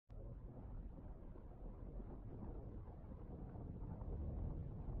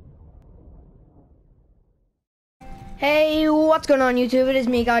Hey, what's going on YouTube? It is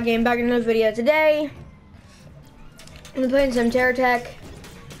me, God Game, back in another video. Today, I'm playing some Terra Tech.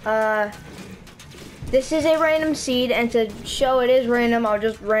 This is a random seed, and to show it is random, I'll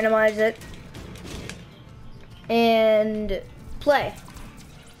just randomize it and play.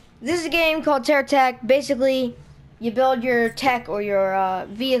 This is a game called Terra Tech. Basically, you build your tech or your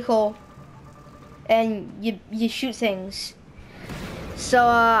vehicle, and you shoot things. So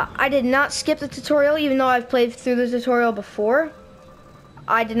I did not skip the tutorial, even though I've played through the tutorial before.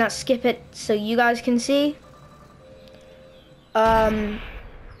 I did not skip it so you guys can see.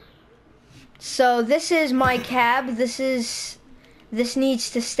 So this is my cab. This needs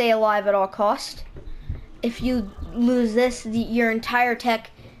to stay alive at all cost. If you lose this, your entire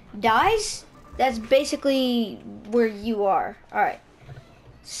tech dies. That's basically where you are. All right.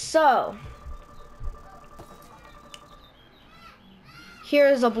 So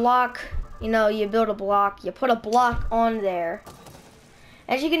here's a block. You know, you build a block, you put a block on there.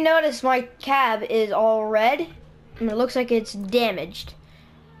 As you can notice, my cab is all red and it looks like it's damaged.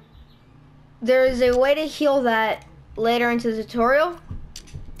 There is a way to heal that later into the tutorial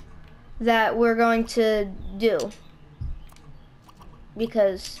that we're going to do,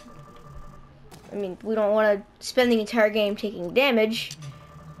 because I mean, we don't want to spend the entire game taking damage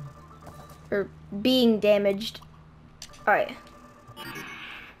or being damaged. All right.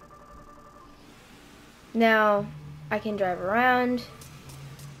 Now, I can drive around,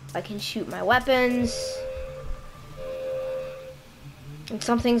 I can shoot my weapons, and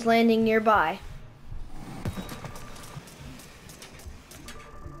something's landing nearby.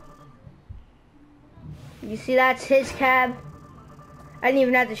 You see, that's his cab. I didn't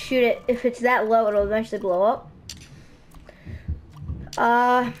even have to shoot it. If it's that low, it'll eventually blow up.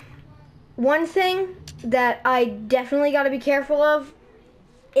 One thing that I definitely got to be careful of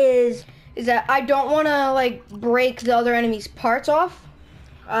is that I don't want to like break the other enemy's parts off,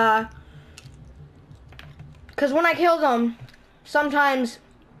 because when I kill them, sometimes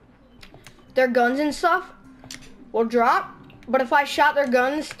their guns and stuff will drop, but if I shot their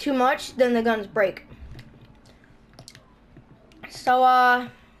guns too much, then the guns break. So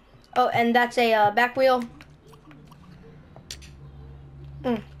oh, and that's a back wheel.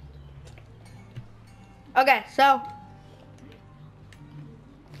 Okay, so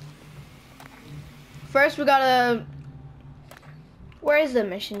first we gotta, where is the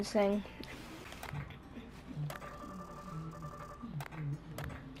missions thing?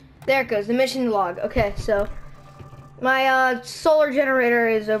 There it goes, the mission log. Okay, so my solar generator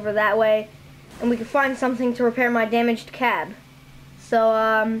is over that way, and we can find something to repair my damaged cab. So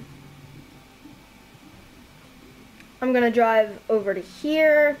I'm gonna drive over to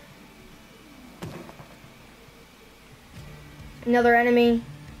here. Another enemy.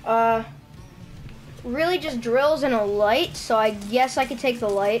 Really just drills and a light, so I guess I could take the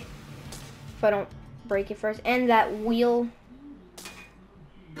light if I don't break it first. And that wheel.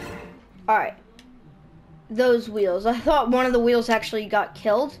 Alright. Those wheels. I thought one of the wheels actually got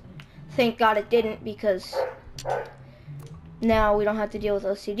killed. Thank God it didn't, because now we don't have to deal with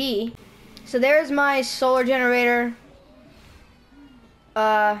OCD. So there's my solar generator.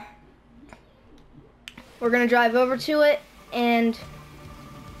 We're gonna drive over to it, and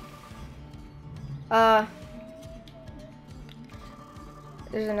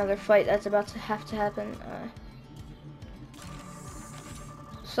there's another fight that's about to have to happen.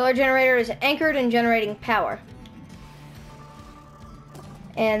 Solar generator is anchored and generating power,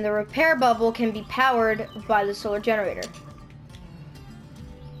 and the repair bubble can be powered by the solar generator.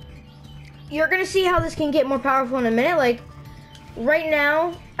 You're gonna see how this can get more powerful in a minute. Like right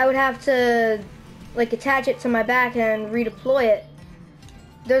now, I would have to like attach it to my back and redeploy it.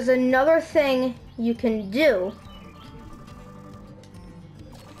 There's another thing you can do.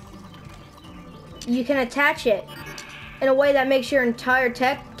 You can attach it in a way that makes your entire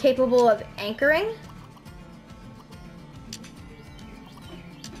tech capable of anchoring.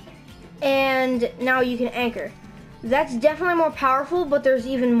 And now you can anchor. That's definitely more powerful, but there's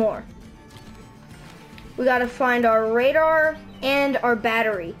even more. We gotta find our radar and our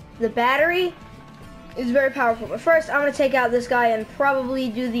battery. The battery is very powerful, but first I'm gonna take out this guy and probably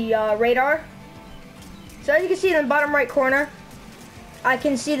do the radar. So as you can see in the bottom right corner, I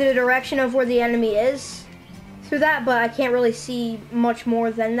can see the direction of where the enemy is through that, but I can't really see much more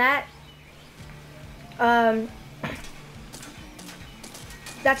than that. That's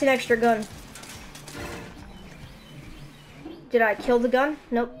an extra gun. Did I kill the gun?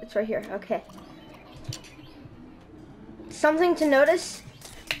 Nope, it's right here. Okay. Something to notice,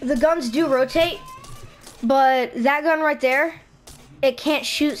 the guns do rotate, but that gun right there, it can't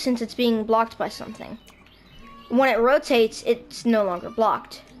shoot since it's being blocked by something. when it rotates, it's no longer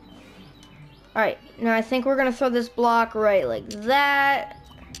blocked. All right, now I think we're gonna throw this block right like that.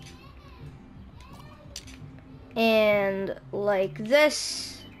 And like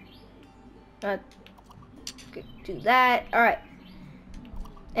this. Do that. All right.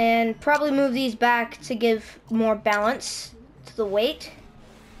 And probably move these back to give more balance to the weight.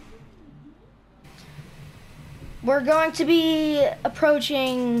 We're going to be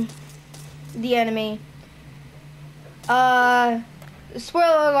approaching the enemy.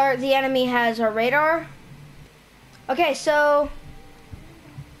 Spoiler alert, the enemy has our radar. Okay, so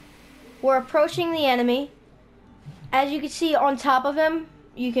we're approaching the enemy. As you can see on top of him,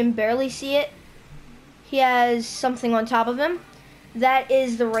 you can barely see it. He has something on top of him. That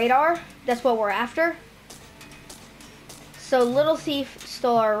is the radar. That's what we're after. So Little Thief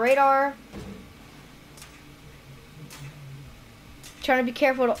stole our radar. Trying to be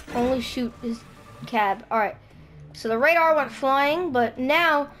careful to only shoot his cab. Alright. So the radar went flying, but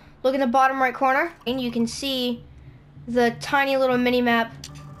now look in the bottom right corner and you can see the tiny little mini-map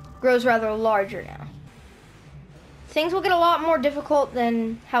grows rather larger now. Things will get a lot more difficult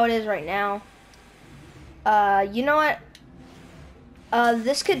than how it is right now. You know what?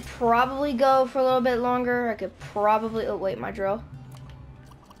 This could probably go for a little bit longer. I could probably, oh wait, my drill.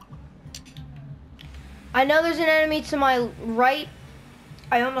 I know there's an enemy to my right.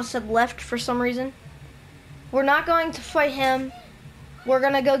 I almost said left for some reason. We're not going to fight him. We're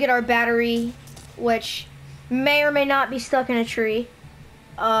gonna go get our battery, which may or may not be stuck in a tree.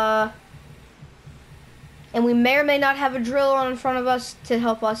 And we may or may not have a drill on in front of us to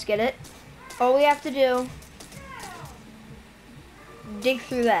help us get it. All we have to do, dig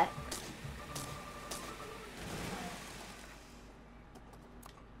through that.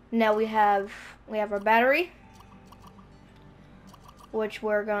 Now we have our battery, which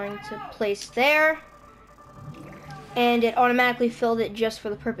we're going to place there. And it automatically filled it just for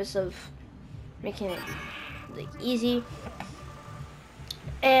the purpose of making it like, easy.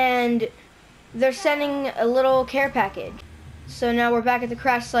 And they're sending a little care package. So now we're back at the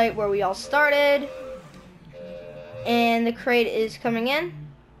crash site where we all started. And the crate is coming in.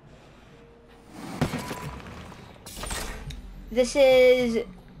 This is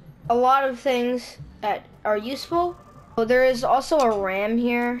a lot of things that are useful. So there is also a ram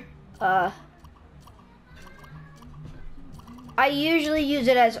here. I usually use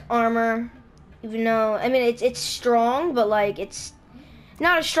it as armor, even though, I mean, it's strong, but like it's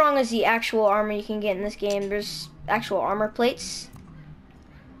not as strong as the actual armor you can get in this game. There's actual armor plates.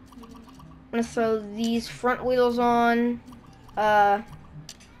 I'm gonna throw these front wheels on.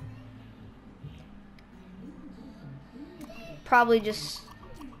 Probably just,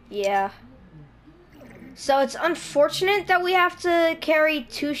 yeah. So it's unfortunate that we have to carry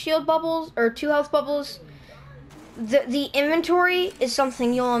 2 shield bubbles, or 2 health bubbles. The inventory is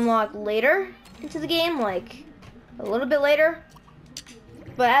something you'll unlock later into the game, like a little bit later.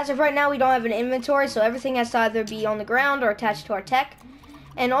 But as of right now, we don't have an inventory, so everything has to either be on the ground or attached to our tech.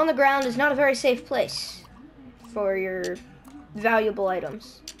 And on the ground is not a very safe place for your valuable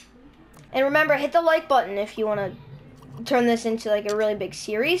items. And remember, hit the like button if you want to turn this into like a really big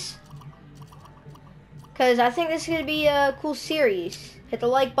series. Because I think this is going to be a cool series. Hit the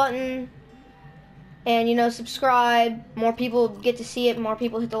like button. And, you know, subscribe. More people get to see it. More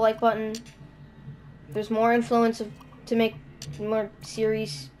people hit the like button. There's more influence to make more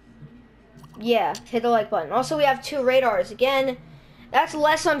series. Yeah, hit the like button. Also, we have 2 radars. Again, that's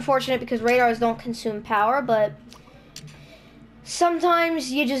less unfortunate because radars don't consume power, but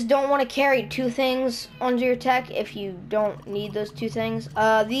sometimes you just don't want to carry 2 things onto your tech if you don't need those 2 things.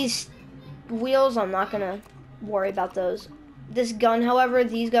 These wheels, I'm not going to worry about those. This gun, however,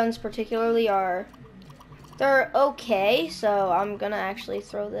 these guns particularly are... they're okay, so I'm gonna actually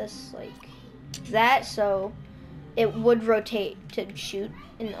throw this like that, so it would rotate to shoot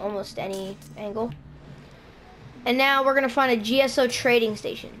in almost any angle. And now we're gonna find a GSO trading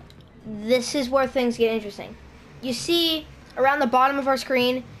station. This is where things get interesting. You see around the bottom of our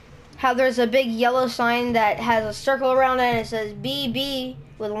screen how there's a big yellow sign that has a circle around it and it says BB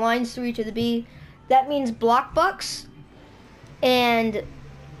with lines through each of the B. That means block bucks, and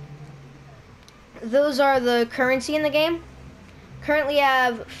those are the currency in the game. Currently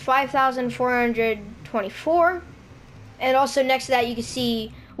have 5,424. And also next to that you can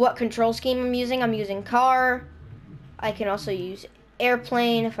see what control scheme I'm using. I'm using car. I can also use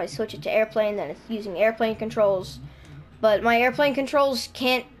airplane. If I switch it to airplane, then it's using airplane controls. But my airplane controls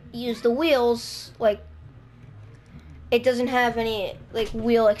can't use the wheels. Like, it doesn't have any like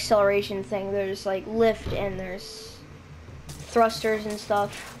wheel acceleration thing. There's like lift and there's thrusters and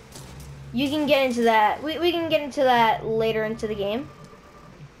stuff. You can get into that. We can get into that later into the game.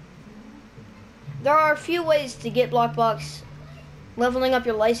 There are a few ways to get block bucks. Leveling up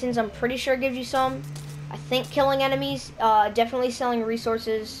your license, I'm pretty sure gives you some. I think killing enemies, definitely selling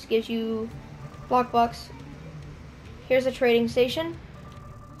resources gives you block bucks. Here's a trading station.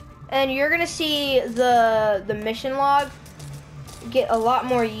 And you're gonna see the mission log get a lot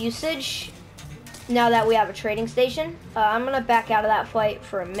more usage now that we have a trading station. I'm gonna back out of that fight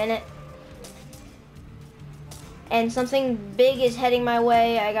for a minute. And something big is heading my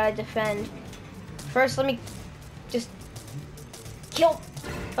way. I gotta defend. First, let me just kill.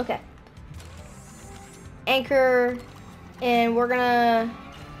 Okay. Anchor, and we're gonna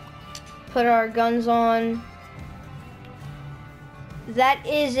put our guns on. That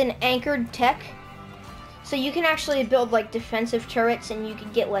is an anchored tech. So you can actually build like defensive turrets, and you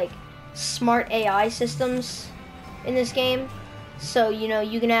can get like smart AI systems in this game. So, you know,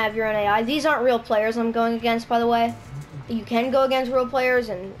 you can have your own AI. These aren't real players I'm going against, by the way. You can go against real players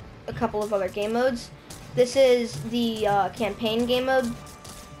in a couple of other game modes. This is the campaign game mode.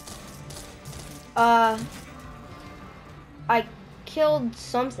 I killed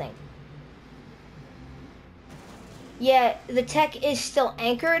something. Yeah, the tech is still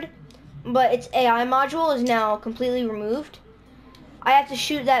anchored, but its AI module is now completely removed. I have to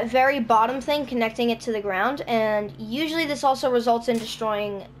shoot that very bottom thing, connecting it to the ground, and usually this also results in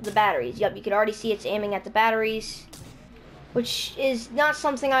destroying the batteries. Yep, you can already see it's aiming at the batteries, which is not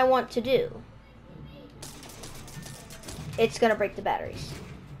something I want to do. It's gonna break the batteries.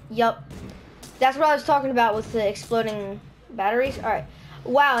 Yup. That's what I was talking about with the exploding batteries. Alright.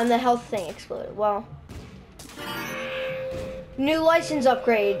 Wow, and the health thing exploded. Well. New license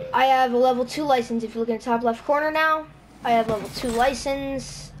upgrade. I have a level 2 license. If you look in the top left corner now, I have level 2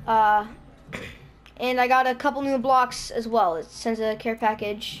 license. And I got a couple new blocks as well. It sends a care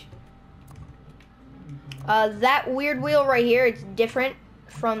package. That weird wheel right here, it's different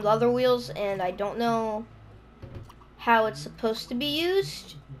from the other wheels, and I don't know how it's supposed to be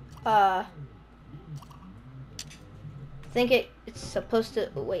used. I think it's supposed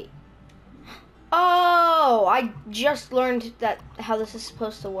to, wait. Oh, I just learned that how this is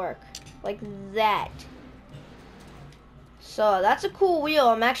supposed to work. Like that. So that's a cool wheel.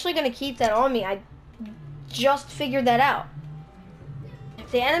 I'm actually gonna keep that on me. I just figured that out.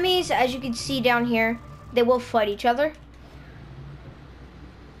 The enemies, as you can see down here, they will fight each other.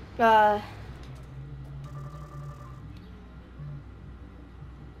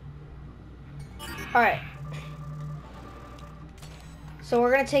 Alright. So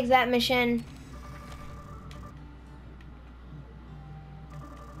we're gonna take that mission.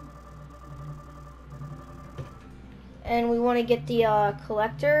 And we want to get the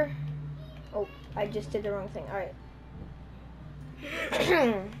collector. Oh, I just did the wrong thing. Alright.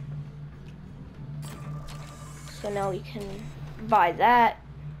 So now we can buy that.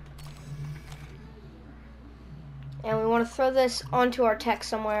 And we want to throw this onto our tech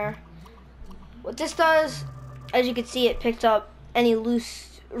somewhere. What this does, as you can see, it picked up any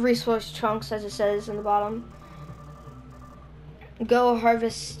loose resource chunks, as it says in the bottom. Go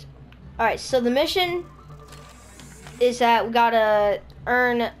harvest. Alright, so the mission is that we gotta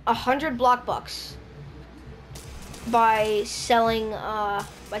earn 100 block bucks by selling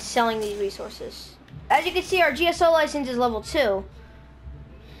these resources. As you can see, our GSO license is level 2.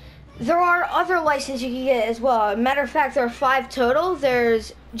 There are other licenses you can get as well. Matter of fact, there are 5 total.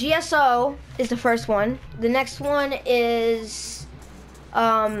 There's GSO is the first one. The next one is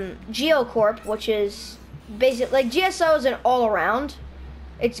GeoCorp, which is basic. Like GSO is an all-around.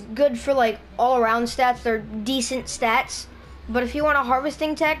 It's good for like all-around stats. They're decent stats. But if you want a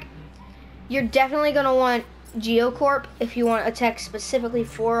harvesting tech, you're definitely gonna want GeoCorp if you want a tech specifically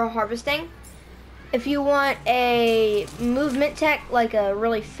for harvesting. If you want a movement tech, like a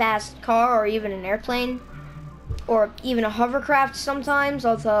really fast car or even an airplane, or even a hovercraft sometimes,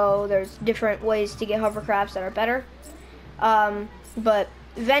 although there's different ways to get hovercrafts that are better. But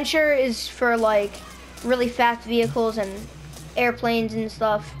Venture is for like really fast vehicles and airplanes and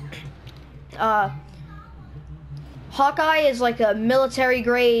stuff. Hawkeye is like a military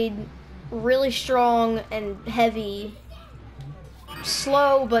grade, really strong and heavy,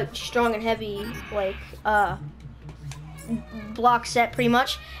 slow but strong and heavy, like block set pretty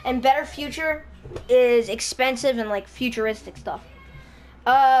much. And Better Future is expensive and like futuristic stuff.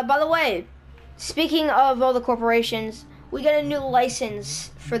 By the way, speaking of all the corporations, we get a new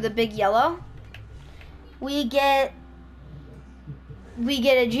license for the Big Yellow. We get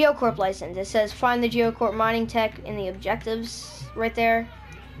a GeoCorp license. It says find the GeoCorp mining tech in the objectives right there.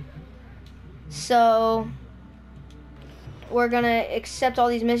 So we're gonna accept all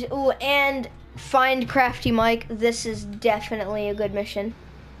these missions. Ooh, and find Crafty Mike. This is definitely a good mission.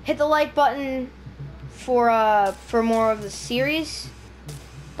 Hit the like button for more of the series.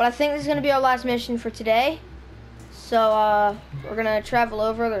 But I think this is gonna be our last mission for today. So we're gonna travel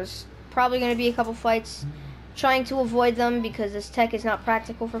over. There's probably gonna be a couple fights. Trying to avoid them because this tech is not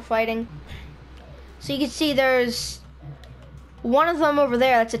practical for fighting. So you can see there's one of them over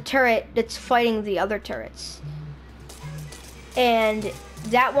there. That's a turret that's fighting the other turrets. And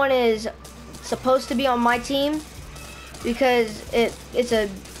that one is supposed to be on my team because it's a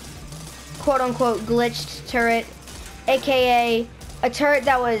quote-unquote glitched turret, aka a turret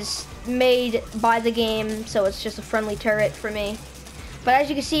that was made by the game, so it's just a friendly turret for me. But as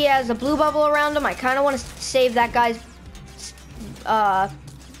you can see, it has a blue bubble around him. I kind of want to save that guy's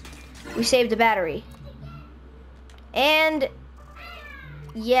we saved a battery. And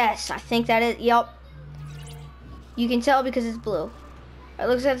yes, I think that is, yep. You can tell because it's blue. It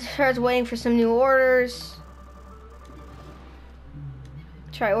looks like the turret's waiting for some new orders.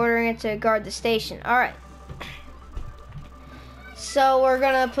 Try ordering it to guard the station. All right. So we're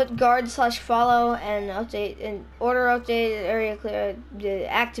gonna put guard/follow and update and order update area clear,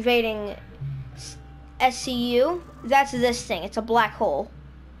 activating SCU. That's this thing. It's a black hole.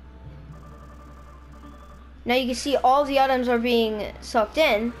 Now you can see all the items are being sucked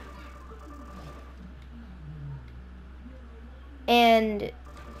in. And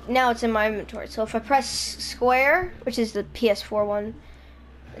now it's in my inventory. So if I press square, which is the PS4 one,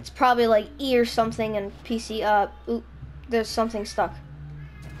 it's probably like E or something, and PC, oop, there's something stuck.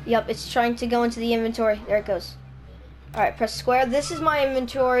 Yep, it's trying to go into the inventory. There it goes. All right, press square. This is my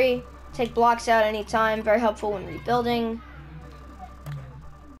inventory. Take blocks out anytime. Very helpful when rebuilding.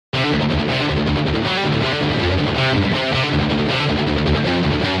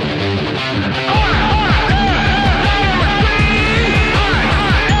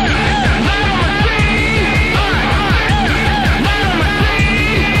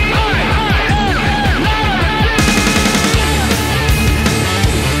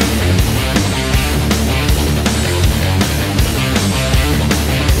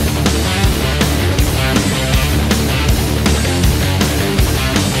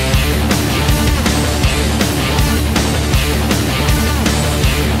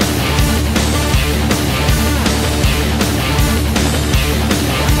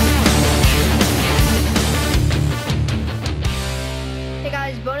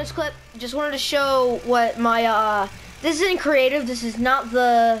 Clip, just wanted to show what my this isn't creative. This is not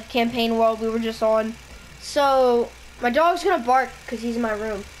the campaign world we were just on. So my dog's gonna bark because he's in my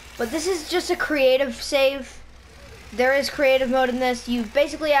room, but this is just a creative save. There is creative mode in this. You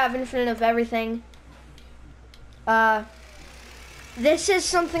basically have infinite of everything. This is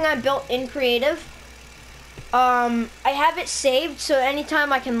something I built in creative. I have it saved so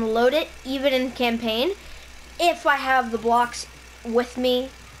anytime I can load it, even in campaign, if I have the blocks with me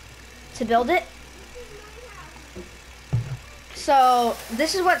to build it. So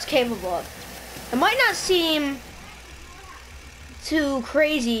this is what it's capable of. It might not seem too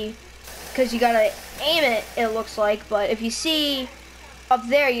crazy because you gotta aim it, it looks like, but if you see up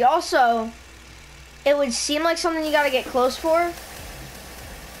there, you also, it would seem like something you gotta get close for.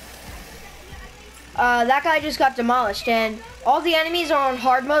 That guy just got demolished, and all the enemies are on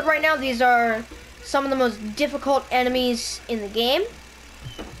hard mode right now. These are some of the most difficult enemies in the game.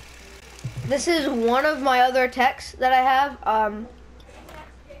 This is one of my other techs that I have.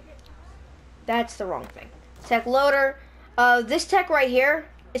 That's the wrong thing. Tech loader. This tech right here,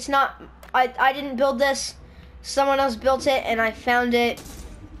 it's not, I didn't build this. Someone else built it, and I found it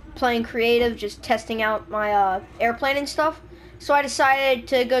playing creative, just testing out my airplane and stuff. So I decided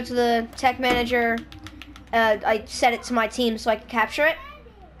to go to the tech manager. I set it to my team so I could capture it.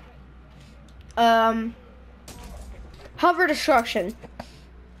 Hover destruction.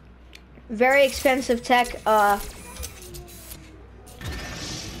 Very expensive tech.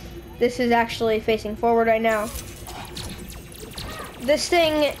 This is actually facing forward right now. This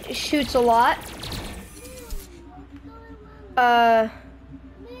thing shoots a lot.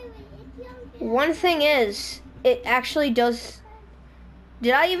 One thing is, it actually does.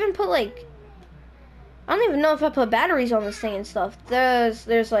 Did I even put like? I don't even know if I put batteries on this thing and stuff.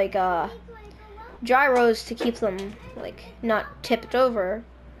 There's like gyros to keep them like not tipped over.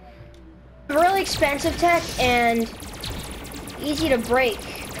 Really expensive tech and easy to break,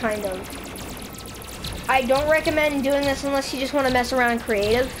 kind of. I don't recommend doing this unless you just want to mess around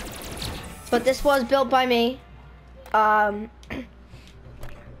creative. But this was built by me.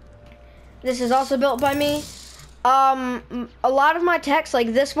 This is also built by me. A lot of my techs,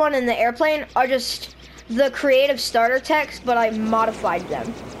 like this one and the airplane, are just the creative starter techs, but I modified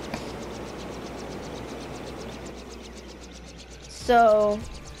them. So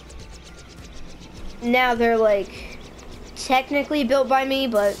now they're like technically built by me,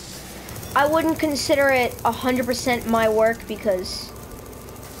 but I wouldn't consider it 100% my work because,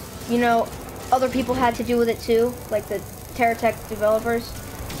 you know, other people had to do with it too, like the Terra Tech developers.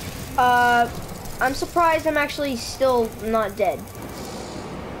 I'm surprised I'm actually still not dead.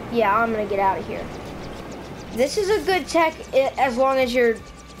 Yeah, I'm gonna get out of here. This is a good tech as long as you're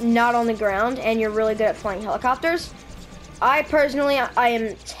not on the ground and you're really good at flying helicopters. I personally, I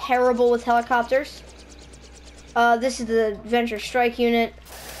am terrible with helicopters. This is the Venture Strike unit.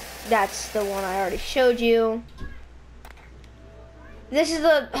 That's the one I already showed you. This is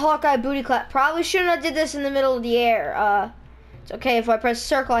the Hawkeye booty clap. Probably shouldn't have did this in the middle of the air. It's okay if I press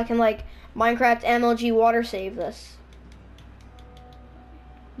circle, I can like Minecraft MLG water save this.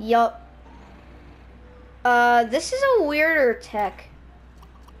 Yup. This is a weirder tech.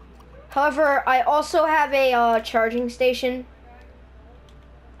 However, I also have a charging station.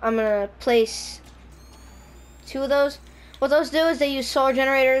 I'm gonna place 2 of those. What those do is they use solar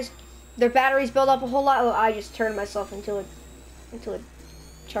generators. Their batteries build up a whole lot. Oh, I just turned myself into a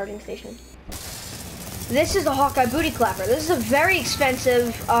charging station. This is the Hawkeye booty clapper. This is a very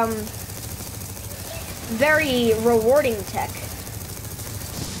expensive, very rewarding tech.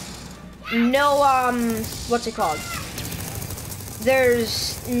 No, what's it called?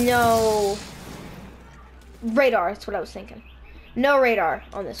 There's no radar, that's what I was thinking. No radar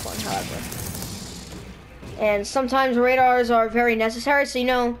on this one, however. And sometimes radars are very necessary, so you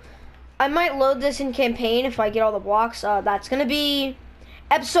know, I might load this in campaign if I get all the blocks. That's gonna be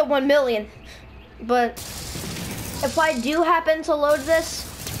episode 1 million. But if I do happen to load this,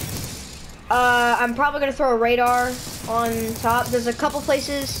 I'm probably gonna throw a radar on top. There's a couple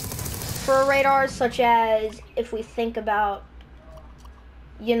places for a radar, such as if we think about,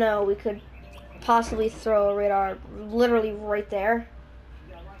 you know, we could possibly throw a radar literally right there.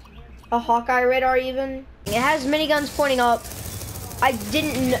 A Hawkeye radar even. It has miniguns pointing up. I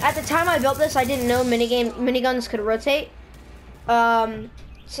didn't, at the time I built this, I didn't know miniguns could rotate.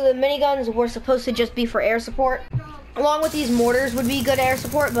 So the miniguns were supposed to just be for air support. Along with these mortars would be good air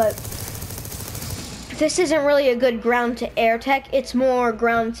support, but this isn't really a good ground to air tech. It's more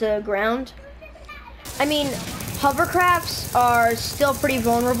ground to ground. I mean, hovercrafts are still pretty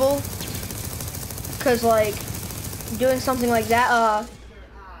vulnerable because like doing something like that,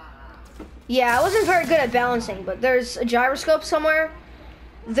 yeah, I wasn't very good at balancing, but there's a gyroscope somewhere.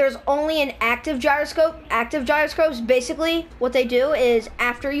 There's only an active gyroscope. Active gyroscopes, basically, what they do is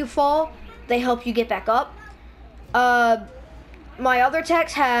after you fall, they help you get back up. My other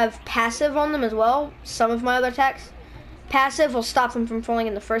techs have passive on them as well. Some of my other techs. Passive will stop them from falling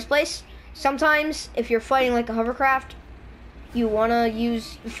in the first place. Sometimes, if you're fighting like a hovercraft, you want to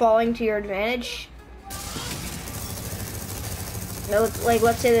use falling to your advantage. Like,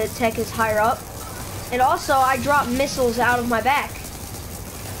 let's say the tech is higher up. And also, I drop missiles out of my back.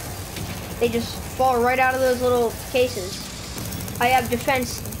 They just fall right out of those little cases. I have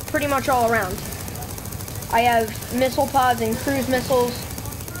defense pretty much all around. I have missile pods and cruise missiles.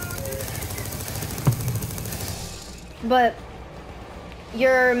 But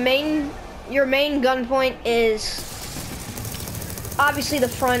your main gun point is obviously the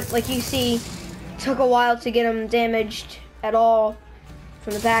front. Like you see, took a while to get them damaged at all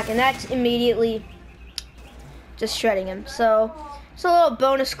from the back, and that's immediately just shredding him. So it's a little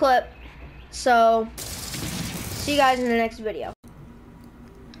bonus clip. So see you guys in the next video.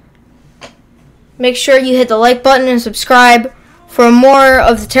 Make sure you hit the like button and subscribe for more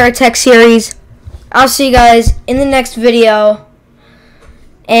of the Terra Tech series. I'll see you guys in the next video,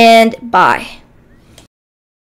 and bye.